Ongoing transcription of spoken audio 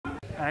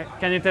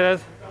Can you tell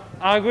us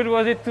how good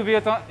was it to be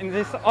in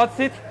this hot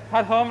seat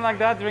at home like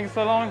that during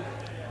so long?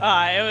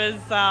 It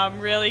was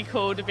really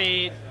cool to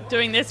be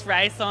doing this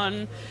race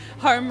on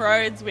home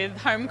roads with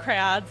home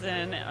crowds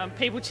and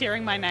people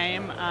cheering my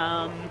name.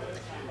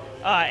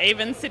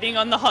 Even sitting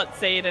on the hot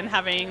seat and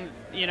having,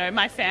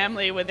 my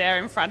family were there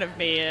in front of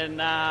me, and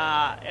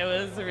it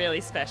was really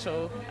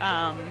special.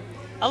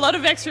 A lot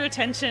of extra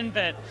attention,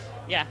 but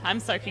yeah, I'm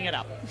soaking it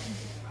up.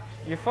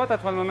 You thought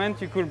at one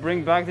moment you could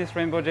bring back this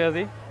rainbow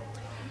jersey?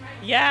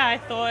 Yeah, I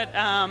thought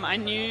I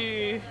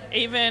knew,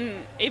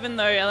 even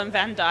though Ellen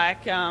van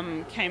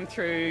Dijk came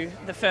through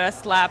the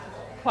first lap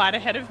quite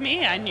ahead of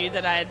me, I knew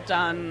that I had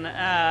done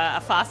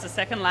a faster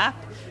second lap.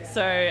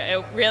 So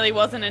it really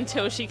wasn't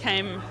until she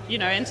came,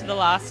 into the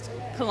last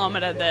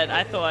kilometre that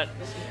I thought,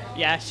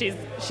 yeah,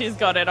 she's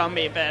got it on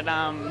me. But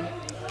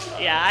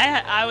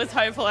yeah, I was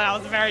hopeful and I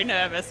was very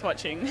nervous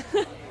watching.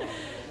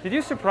 Did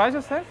you surprise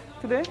yourself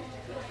today?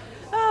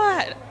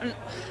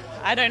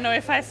 I don't know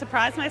if I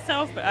surprised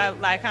myself, but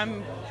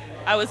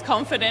I was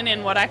confident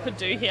in what I could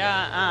do here.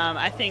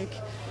 I think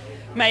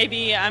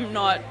maybe I'm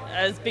not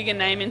as big a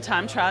name in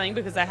time trialling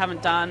because I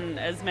haven't done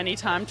as many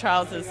time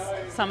trials as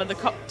some of the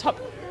top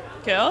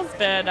girls,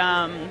 but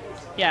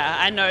yeah,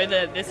 I know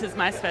that this is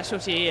my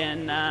specialty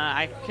and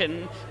I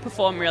can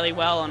perform really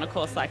well on a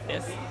course like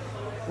this.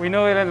 We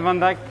know Ellen van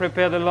Dijk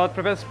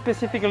prepared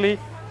specifically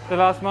the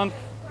last month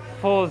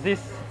for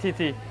this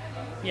TT.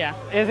 Yeah.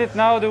 Is it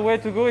now the way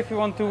to go if you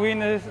want to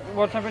win a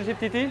World Championship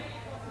TT?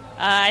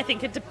 I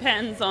think it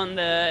depends on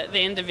the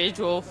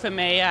individual. For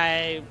me,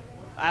 I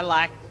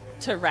like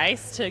to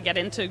race to get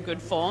into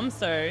good form,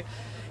 so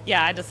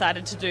yeah, I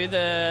decided to do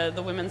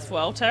the women's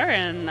Vuelta,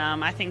 and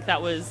I think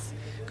that was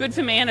good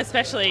for me, and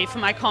especially for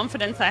my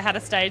confidence. I had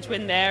a stage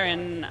win there,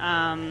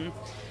 and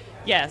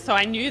yeah, so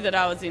I knew that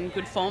I was in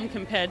good form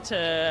compared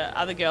to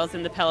other girls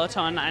in the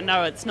peloton. I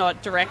know it's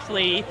not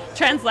directly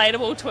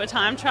translatable to a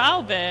time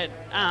trial, but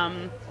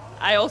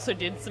I also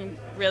did some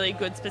really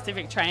good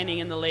specific training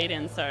in the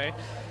lead-in. So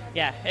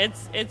yeah,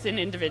 it's an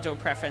individual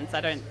preference.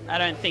 I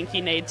don't think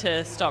you need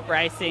to stop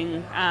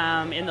racing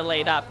in the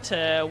lead up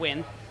to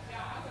win.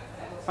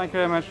 Thank you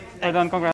very much. Well done. Congrats.